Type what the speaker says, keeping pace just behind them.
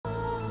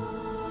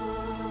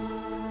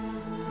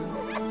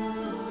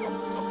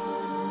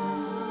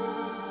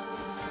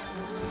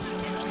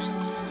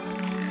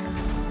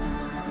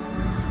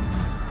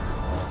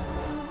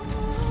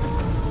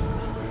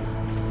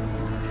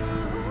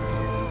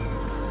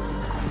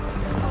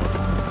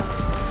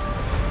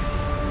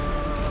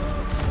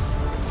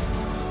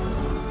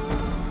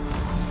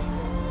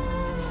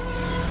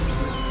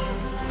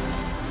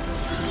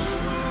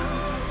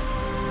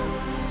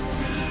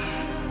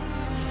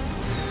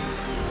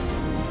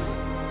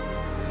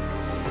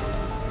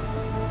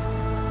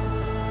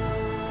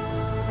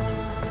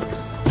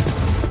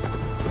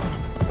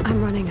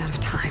I'm running out of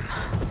time,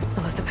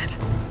 Elizabeth.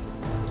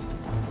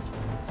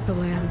 The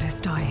land is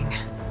dying.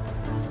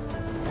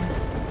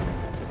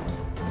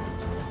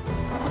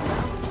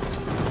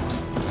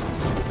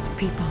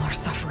 People are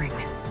suffering.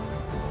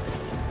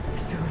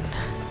 Soon,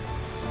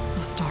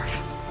 they'll starve.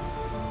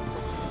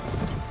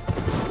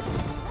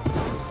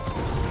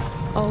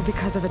 All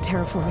because of a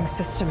terraforming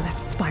system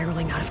that's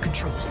spiraling out of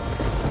control.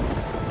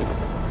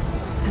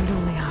 And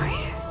only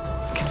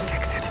I can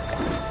fix it.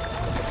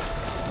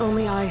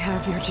 Only I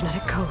have your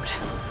genetic code.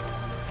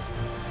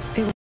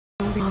 It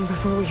won't be long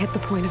before we hit the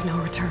point of no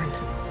return.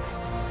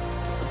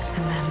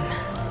 And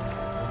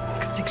then...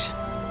 extinction.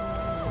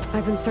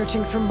 I've been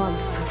searching for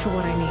months for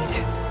what I need.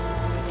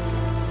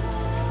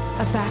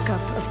 A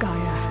backup of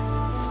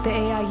Gaia. The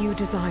AI you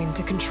designed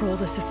to control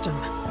the system.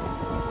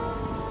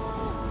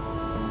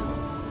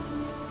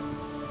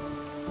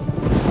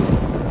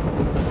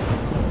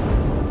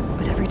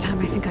 But every time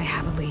I think I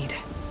have a lead,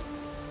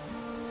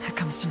 it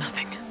comes to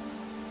nothing.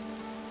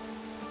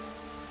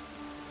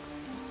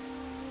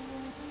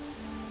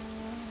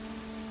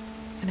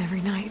 And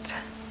every night,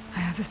 I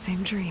have the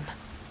same dream.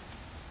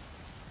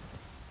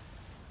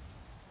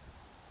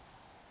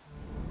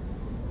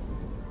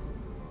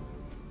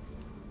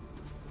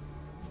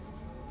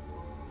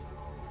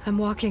 I'm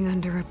walking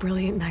under a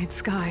brilliant night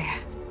sky,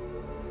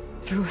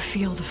 through a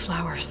field of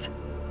flowers.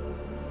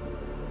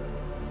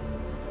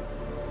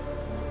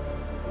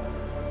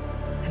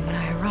 And when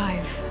I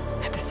arrive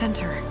at the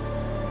center,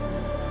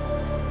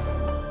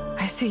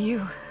 I see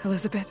you,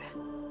 Elizabeth.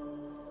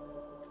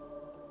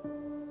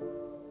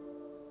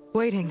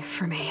 Waiting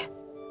for me,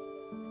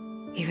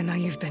 even though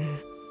you've been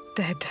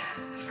dead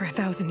for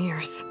 1,000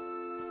 years.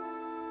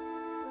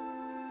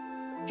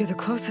 You're the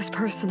closest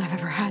person I've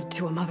ever had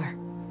to a mother.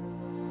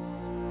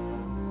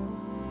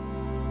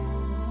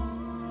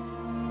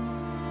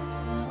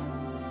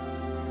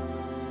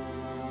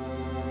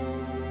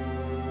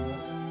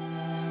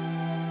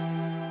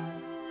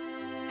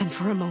 And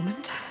for a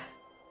moment,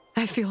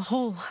 I feel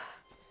whole.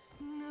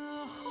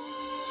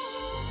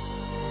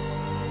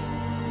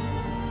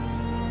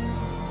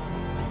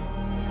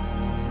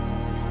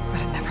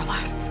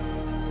 Lasts.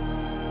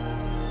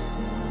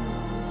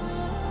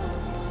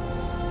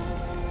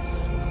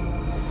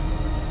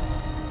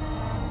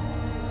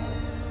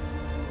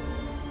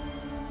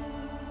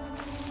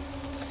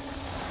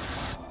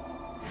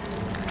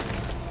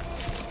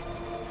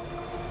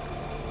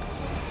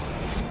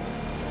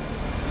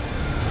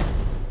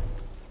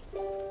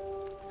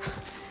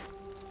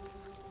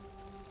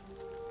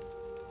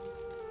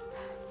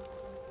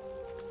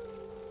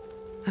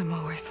 I'm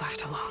always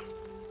left alone.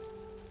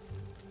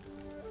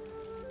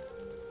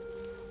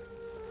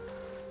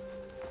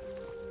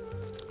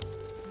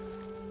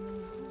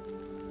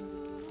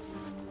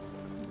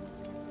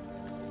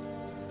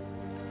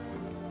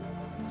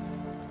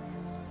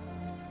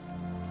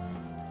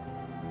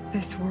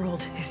 This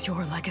world is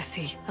your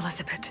legacy,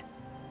 Elizabeth.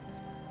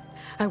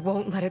 I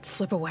won't let it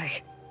slip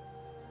away.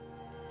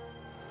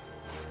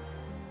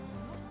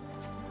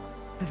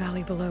 The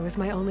valley below is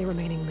my only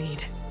remaining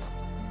lead.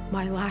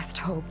 My last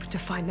hope to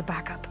find the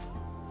backup.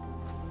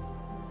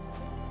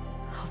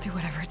 I'll do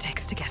whatever it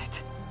takes to get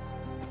it.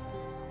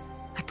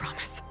 I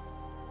promise.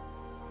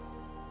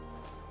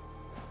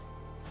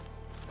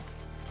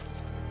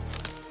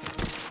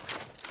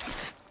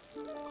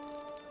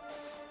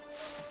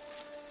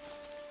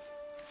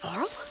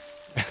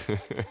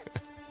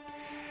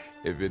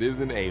 If it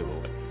isn't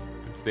Aloy,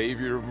 the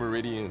savior of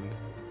Meridian,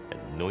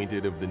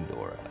 anointed of the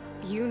Nora.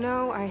 You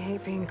know I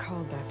hate being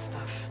called that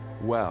stuff.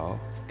 Well,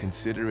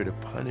 consider it a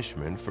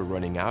punishment for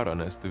running out on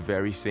us the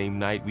very same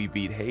night we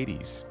beat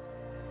Hades.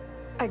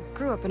 I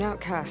grew up an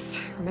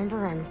outcast.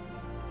 Remember, I'm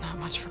not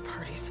much for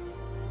parties.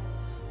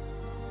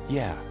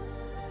 Yeah.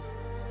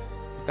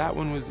 That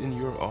one was in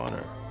your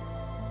honor.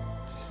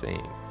 Just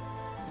saying.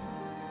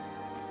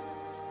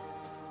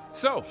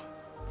 So,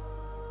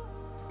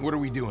 what are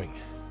we doing?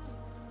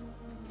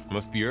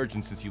 Must be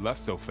urgent since you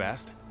left so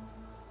fast.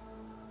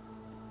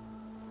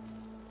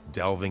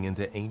 Delving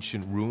into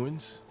ancient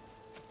ruins?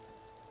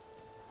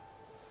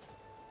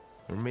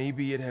 Or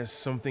maybe it has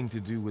something to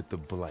do with the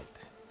blight.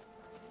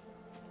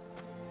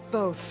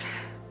 Both,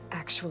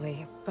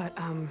 actually, but,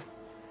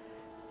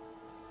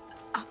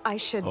 I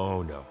should...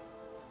 Oh, no.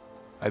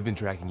 I've been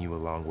tracking you a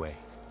long way.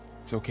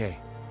 It's okay.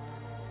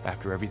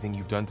 After everything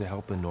you've done to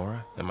help the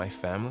Nora and my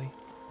family,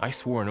 I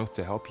swore an oath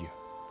to help you,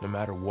 no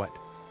matter what.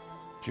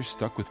 You're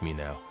stuck with me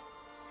now.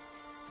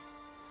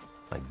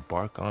 Like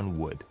bark on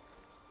wood.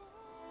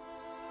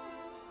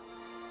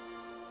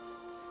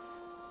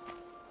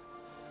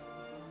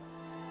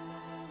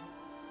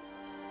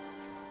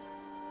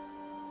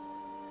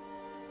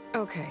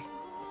 Okay,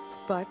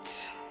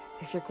 but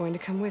if you're going to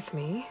come with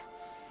me,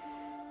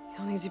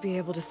 you'll need to be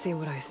able to see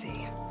what I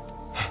see.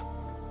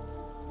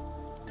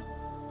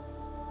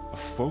 A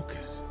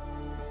focus?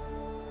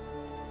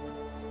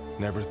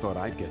 Never thought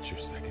I'd get your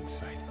second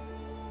sight.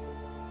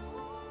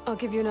 I'll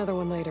give you another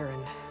one later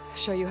and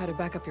show you how to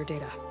back up your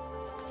data.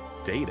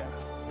 Data?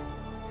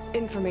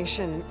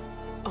 Information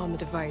on the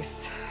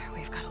device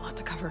We've got a lot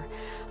to cover.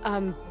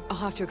 I'll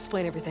have to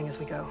explain everything as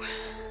we go.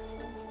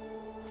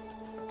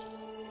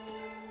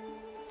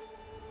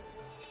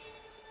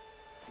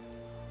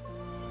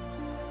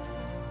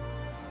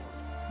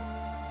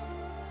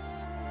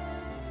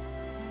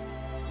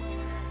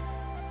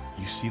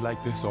 You see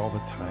like this all the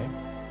time?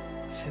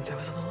 Since I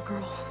was a little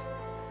girl.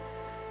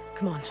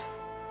 Come on.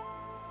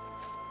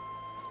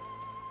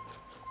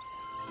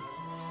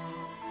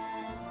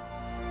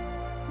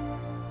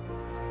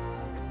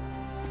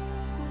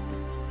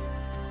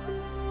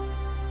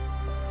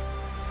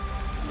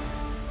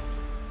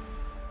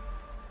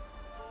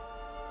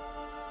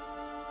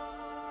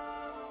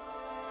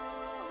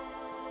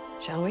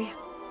 Shall we?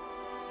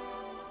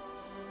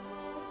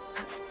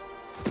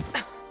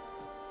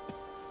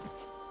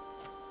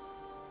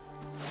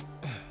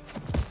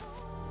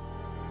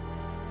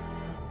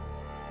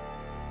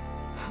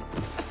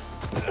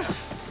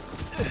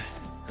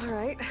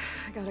 Alright,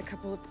 I got a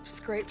couple of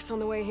scrapes on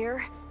the way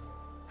here.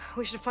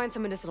 We should find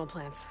some medicinal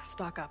plants,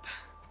 stock up.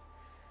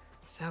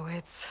 So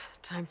it's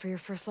time for your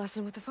first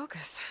lesson with the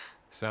focus.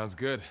 Sounds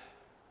good.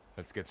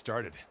 Let's get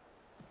started.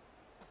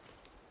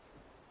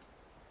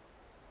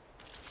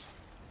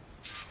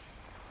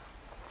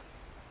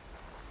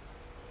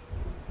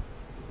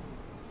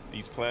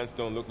 These plants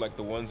don't look like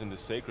the ones in the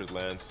sacred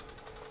lands.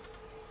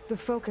 The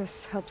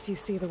focus helps you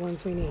see the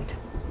ones we need.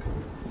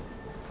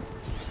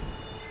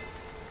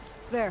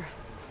 There.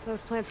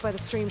 Those plants by the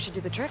stream should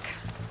do the trick.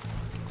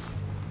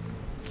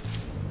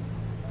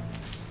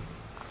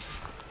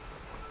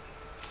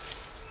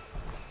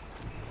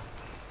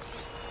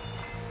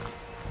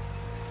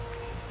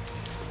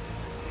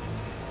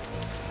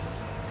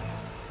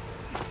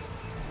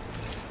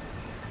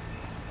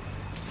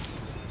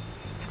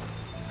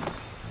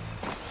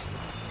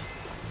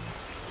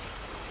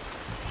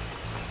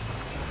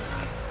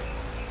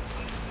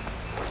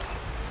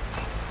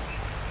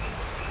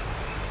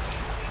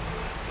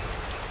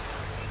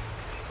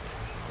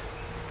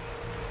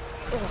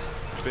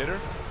 Bitter?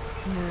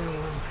 No,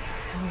 well,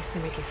 at least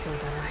they make you feel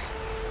better.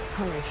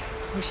 Alright,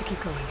 we should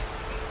keep going.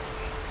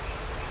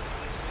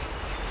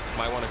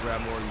 Might want to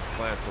grab more of these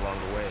plants along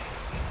the way.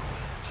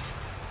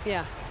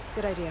 Yeah,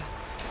 good idea.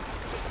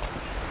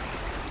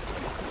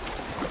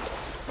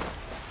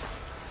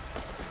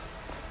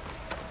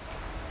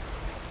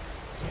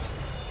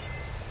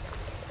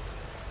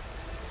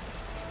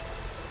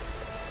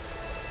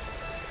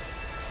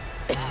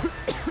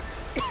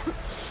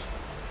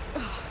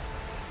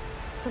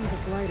 Some of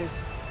the blight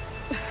is...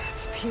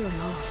 it's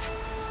peeling off.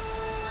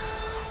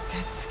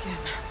 Dead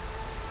skin.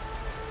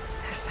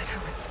 Is that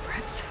how it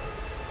spreads?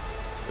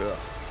 Ugh.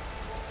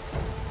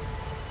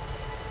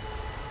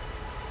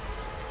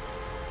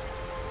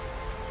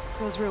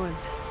 Those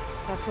ruins.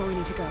 That's where we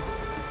need to go.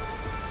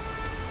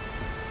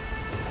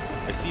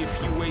 I see a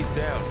few ways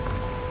down.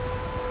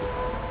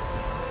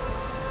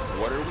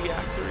 What are we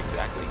after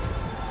exactly?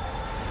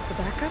 The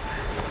backup?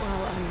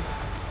 Well,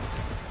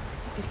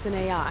 it's an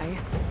AI.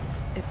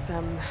 It's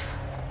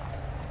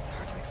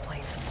hard to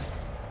explain.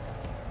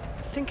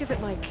 Think of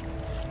it like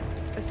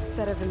a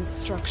set of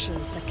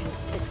instructions that can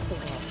fix the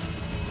world.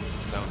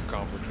 Sounds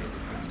complicated.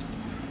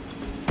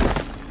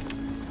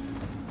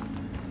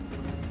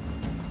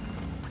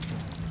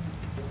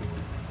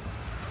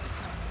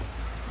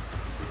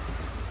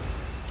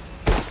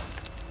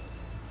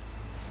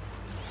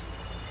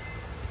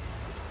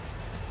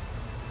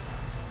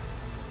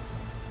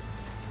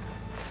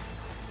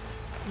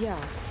 Yeah,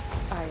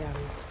 I,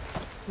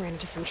 ran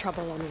into some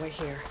trouble on the way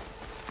here.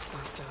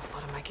 Lost a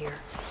lot of my gear.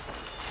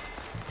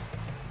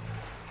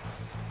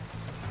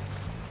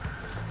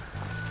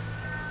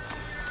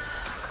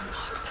 Good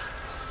knocks.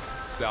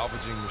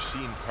 Salvaging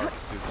machine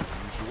carcasses as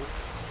usual.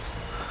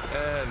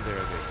 And there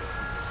they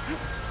go.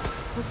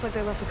 Looks like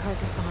they left a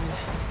carcass behind.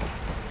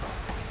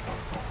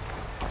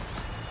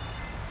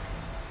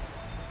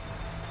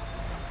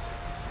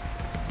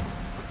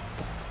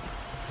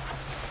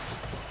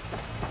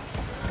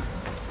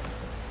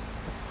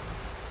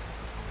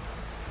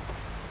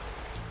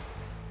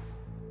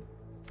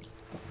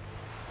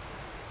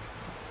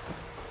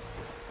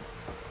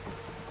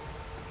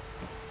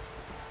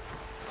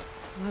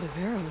 A lot of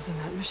arrows in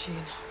that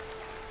machine.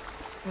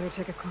 Better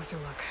take a closer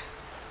look.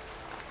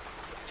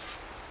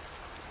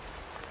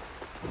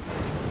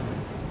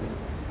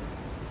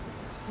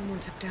 Someone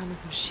took down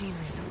this machine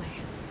recently.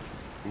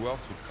 Who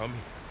else would come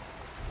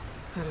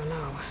here? I don't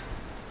know.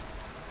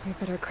 We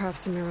better craft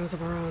some arrows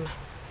of our own.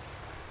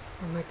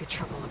 There might be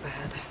trouble up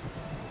ahead.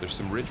 There's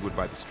some ridgewood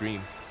by the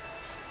stream.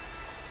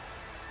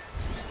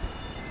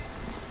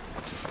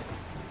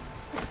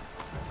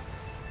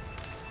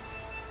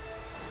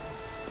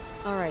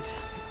 All right.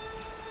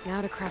 Now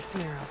to craft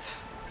some arrows.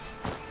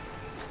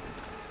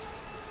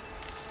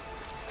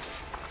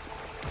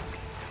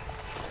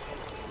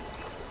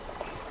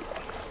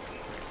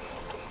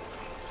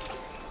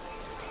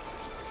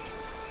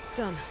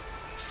 Done.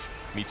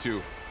 Me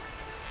too.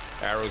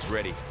 Arrows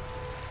ready.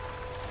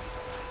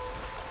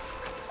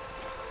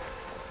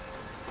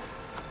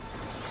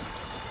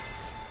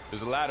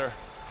 There's a ladder.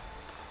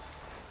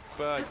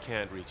 but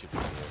can't reach it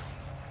from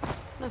here.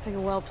 Nothing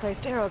a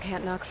well-placed arrow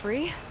can't knock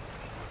free.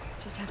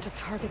 Just have to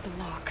target the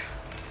lock.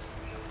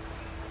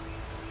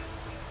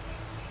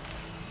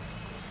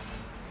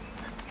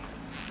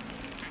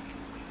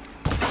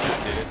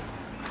 That did it.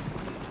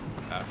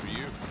 After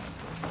you.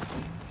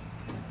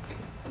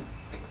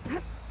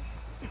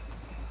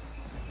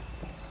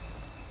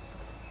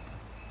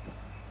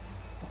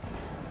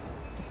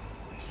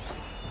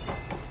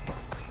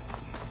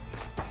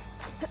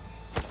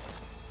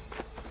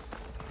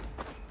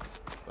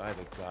 By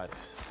the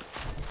goddess.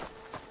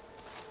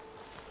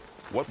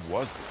 What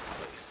was this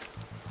place?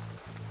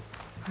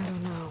 I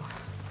don't know.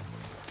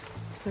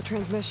 The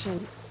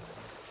transmission...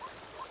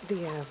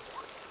 The,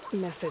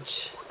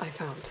 message I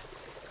found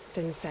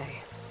didn't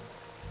say.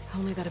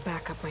 Only that a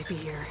backup might be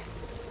here.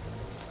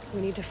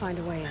 We need to find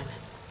a way in.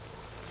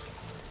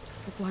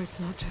 The blight's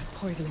not just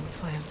poisoning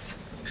plants.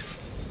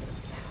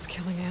 It's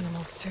killing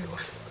animals, too.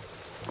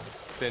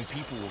 Then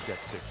people will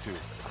get sick, too.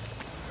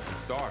 And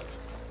starve.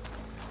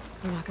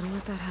 We're not gonna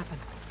let that happen.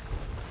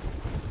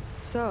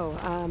 So,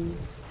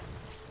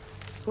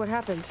 what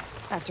happened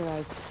after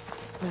I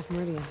left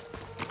Meridian?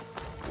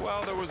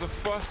 Well, there was a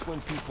fuss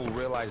when people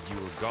realized you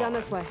were gone. Down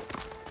this way.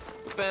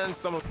 But then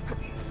someone...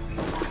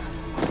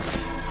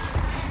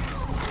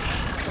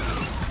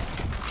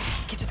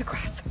 Get to the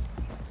grass.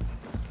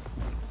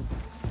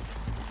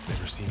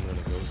 Never seen one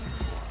of those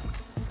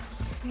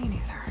before. Me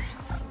neither.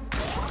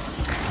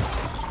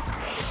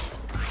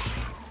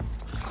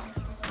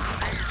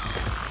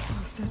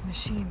 Those dead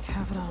machines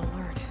have it on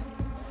alert.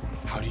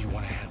 How do you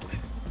want to handle it?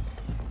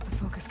 The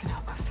focus can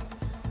help us.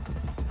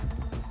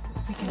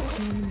 We can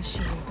scan the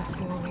machine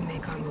before we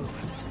make our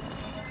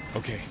move.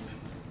 Okay.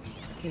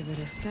 Give it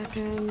a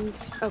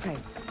second. Okay.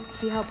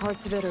 See how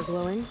parts of it are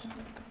glowing?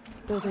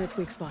 Those are its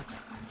weak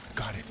spots.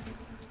 Got it.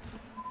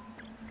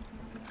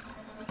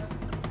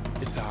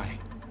 Its eye.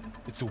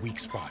 It's a weak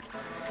spot.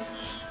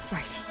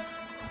 Right.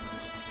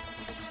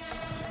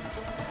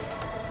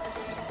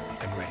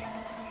 I'm ready.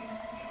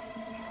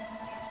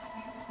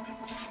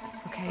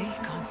 Okay,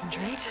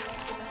 concentrate.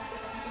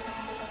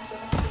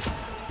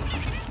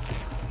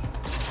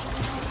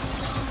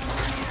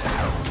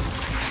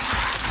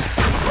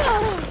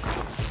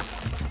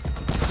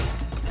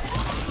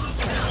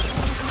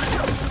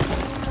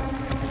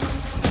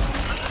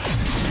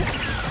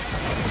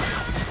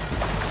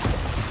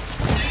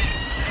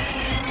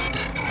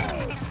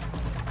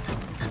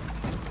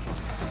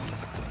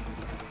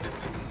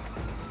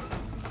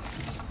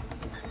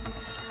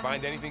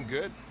 Find anything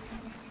good?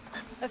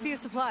 A few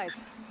supplies.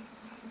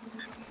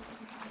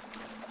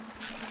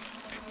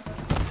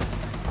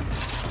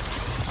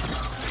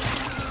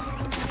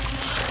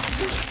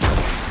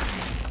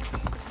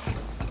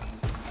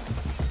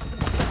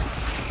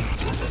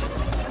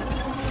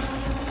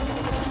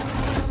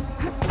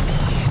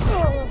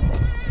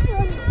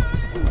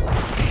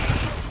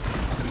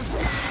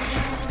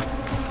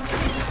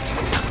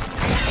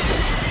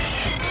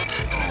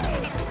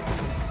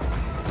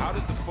 How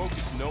does the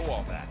focus know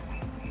all that?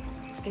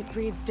 It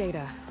reads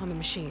data on the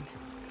machine.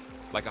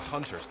 Like a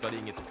hunter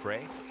studying its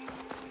prey?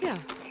 Yeah,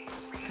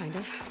 kind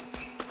of.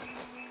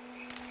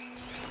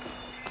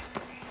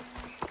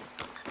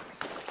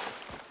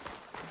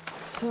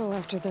 So,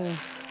 after the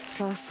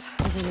fuss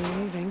over me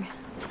leaving,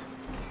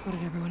 what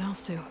did everyone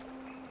else do?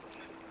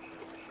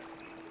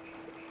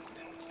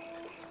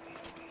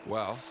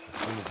 Well, as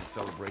soon as the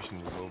celebration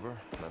was over,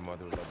 my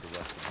mother led the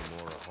rest of the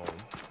Nora home.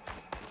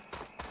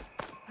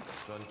 The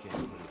sun came to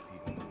put his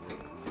people to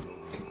work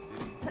rebuilding the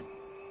city.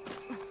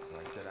 So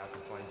I set out to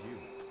find you.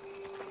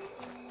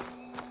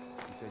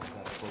 You said you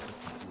had a focus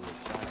since you were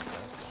a child,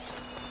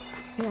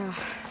 right? Yeah,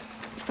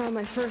 found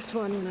my first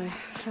one when I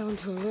fell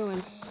into a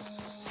ruin.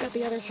 Got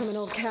the others from an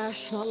old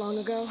cache not long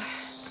ago.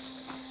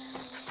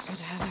 It's good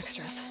to have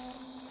extras.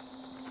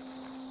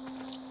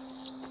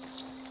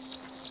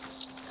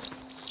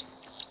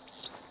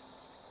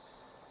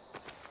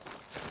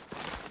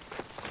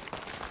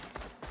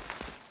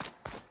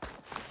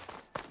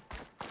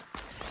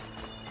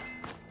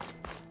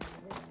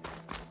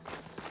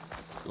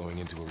 Going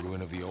into a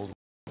ruin of the old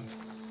ones.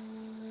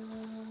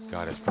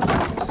 God has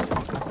protected us.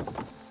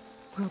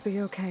 We'll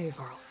be okay,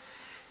 Varl.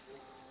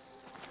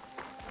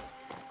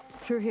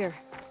 Through here.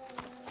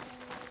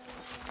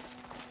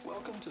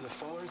 Welcome to the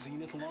Far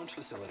Zenith launch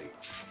facility.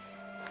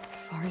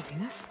 Far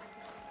Zenith?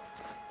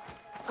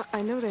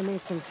 I know they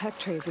made some tech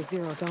trades with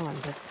Zero Dawn,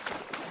 but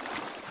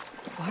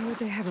why would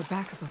they have a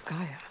backup of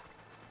Gaia?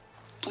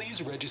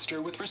 Please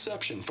register with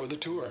reception for the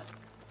tour.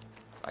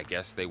 I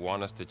guess they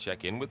want us to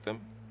check in with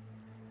them.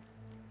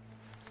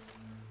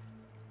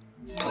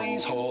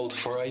 Please hold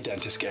for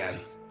identiscan.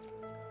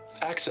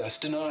 Access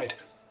denied.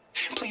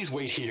 Please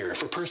wait here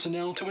for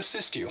personnel to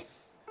assist you.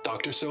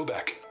 Dr.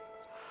 Sobek.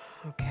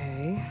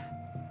 Okay.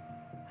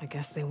 I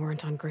guess they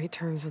weren't on great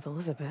terms with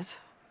Elizabeth.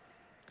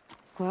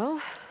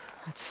 Well,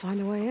 let's find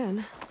a way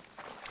in.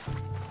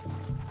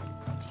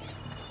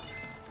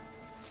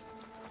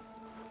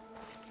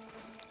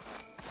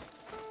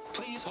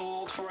 Please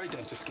hold for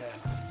identiscan.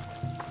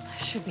 I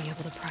should be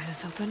able to pry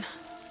this open.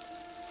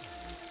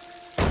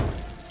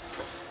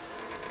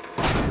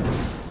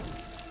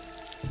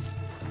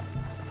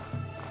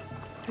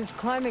 There's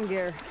climbing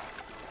gear.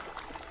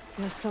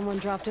 Guess someone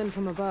dropped in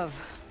from above.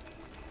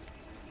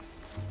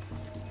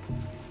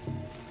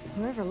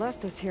 Whoever left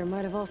this here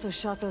might have also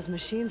shot those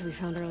machines we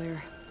found earlier.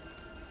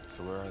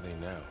 So where are they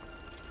now?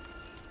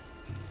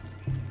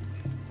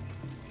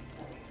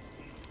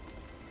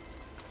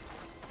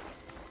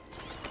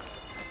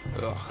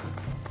 Ugh,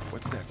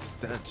 what's that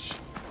stench?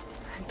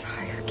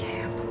 Entire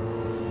camp.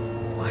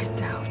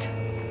 Wiped out.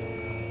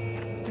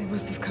 They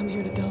must have come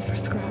here to delve for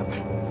scrap.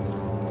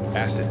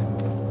 Acid.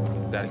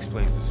 That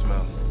explains the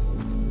smell.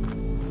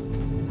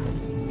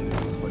 And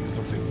it looks like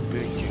something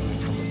big came in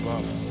from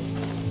above.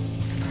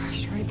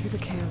 Crashed right through the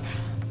camp.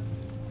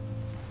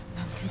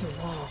 Not through the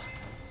wall.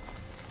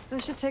 I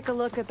should take a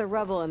look at the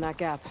rubble in that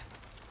gap.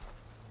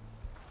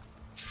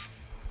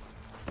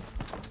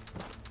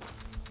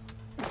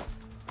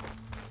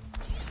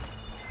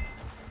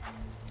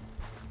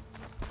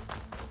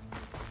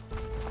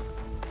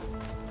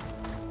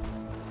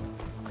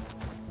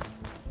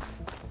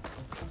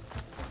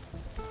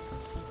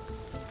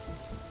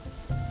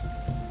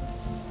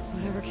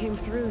 Whatever came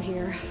through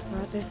here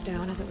brought this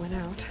down as it went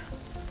out.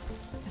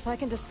 If I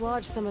can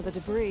dislodge some of the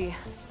debris,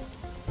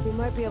 we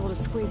might be able to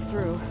squeeze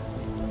through.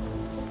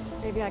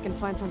 Maybe I can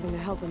find something to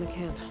help in the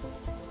camp.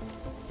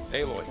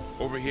 Aloy,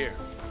 over here.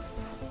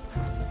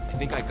 I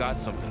think I got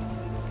something.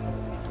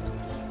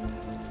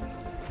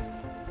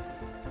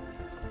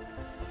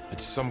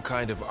 It's some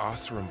kind of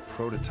Oseram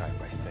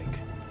prototype, I think.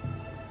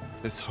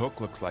 This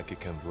hook looks like it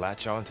can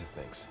latch onto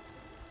things.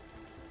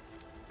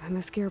 And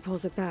this gear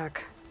pulls it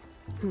back.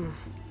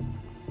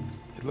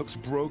 It looks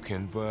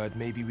broken, but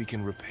maybe we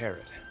can repair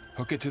it.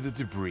 Hook it to the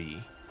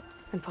debris.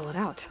 And pull it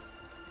out.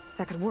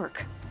 That could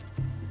work.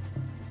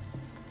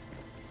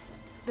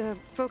 The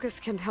focus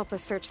can help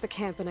us search the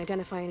camp and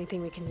identify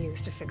anything we can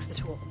use to fix the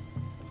tool.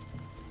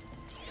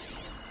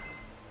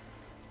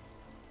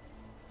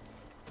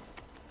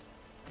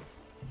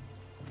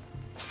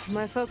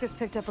 My focus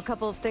picked up a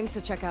couple of things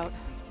to check out.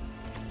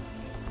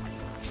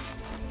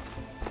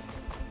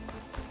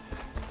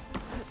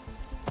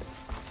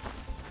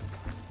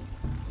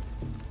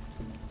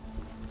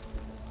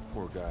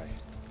 Poor guy.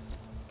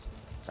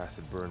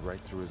 Acid burned right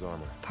through his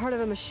armor. Part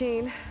of a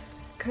machine.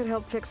 Could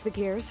help fix the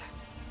gears.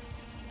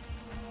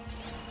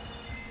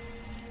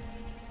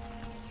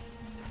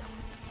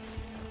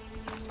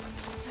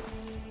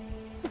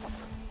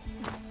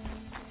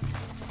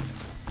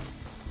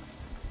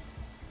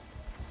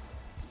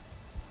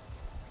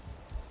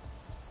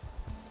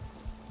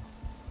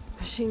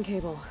 Machine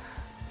cable.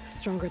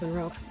 Stronger than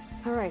rope.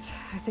 All right,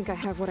 I think I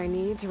have what I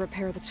need to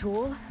repair the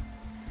tool.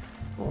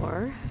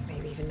 Or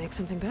maybe even make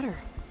something better.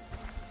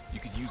 You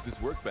could use this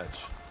workbench.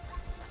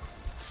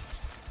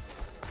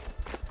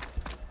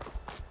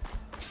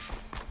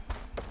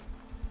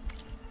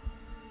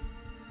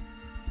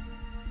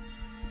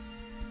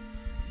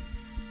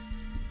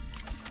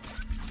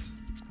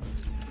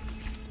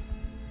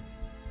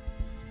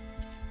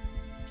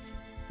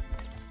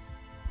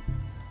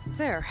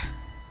 There.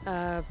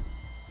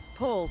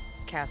 Pole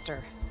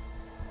caster.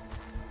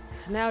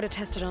 Now to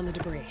test it on the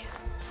debris.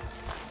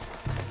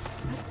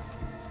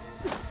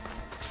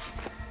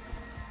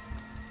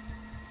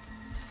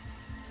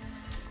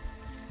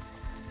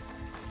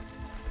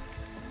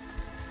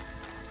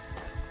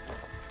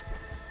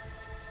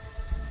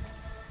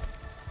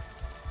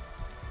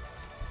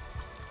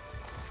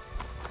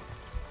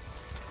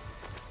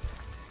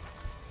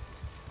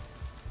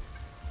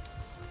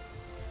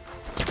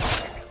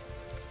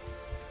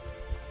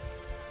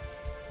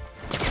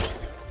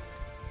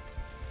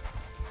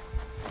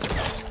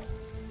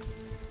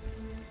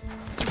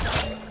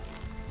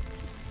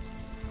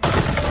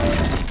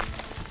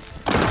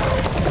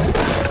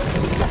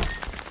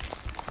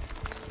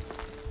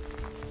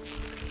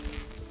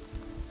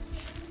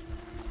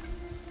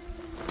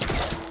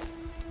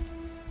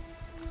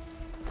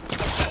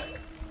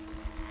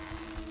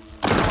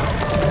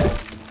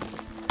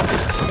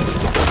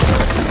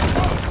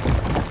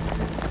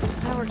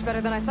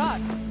 Better than I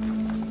thought.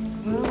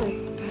 Well,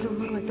 it doesn't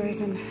look like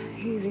there's an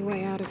easy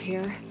way out of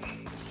here.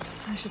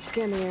 I should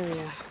scan the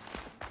area.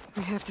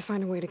 We have to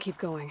find a way to keep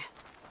going.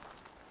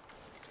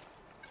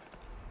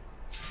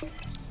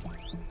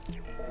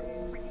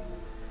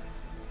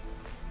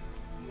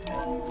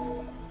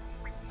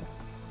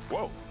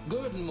 Whoa!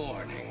 Good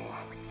morning.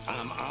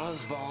 I'm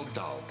Oswald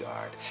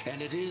Dalgard,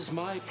 and it is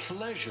my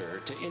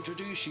pleasure to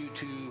introduce you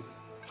to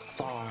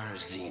Far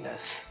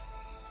Zenith.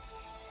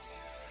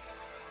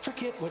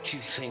 Forget what you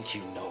think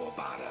you know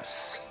about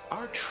us.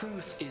 Our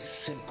truth is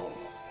simple.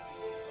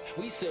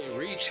 We say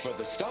reach for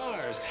the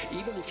stars,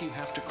 even if you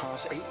have to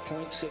cross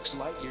 8.6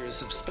 light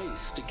years of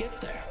space to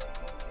get there.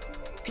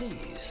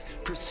 Please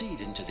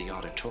proceed into the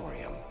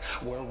auditorium,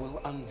 where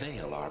we'll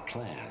unveil our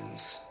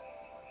plans.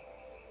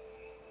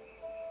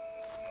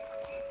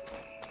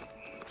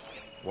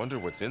 Wonder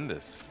what's in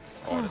this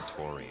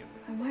auditorium.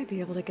 I might be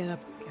able to get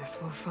up. Guess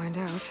we'll find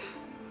out.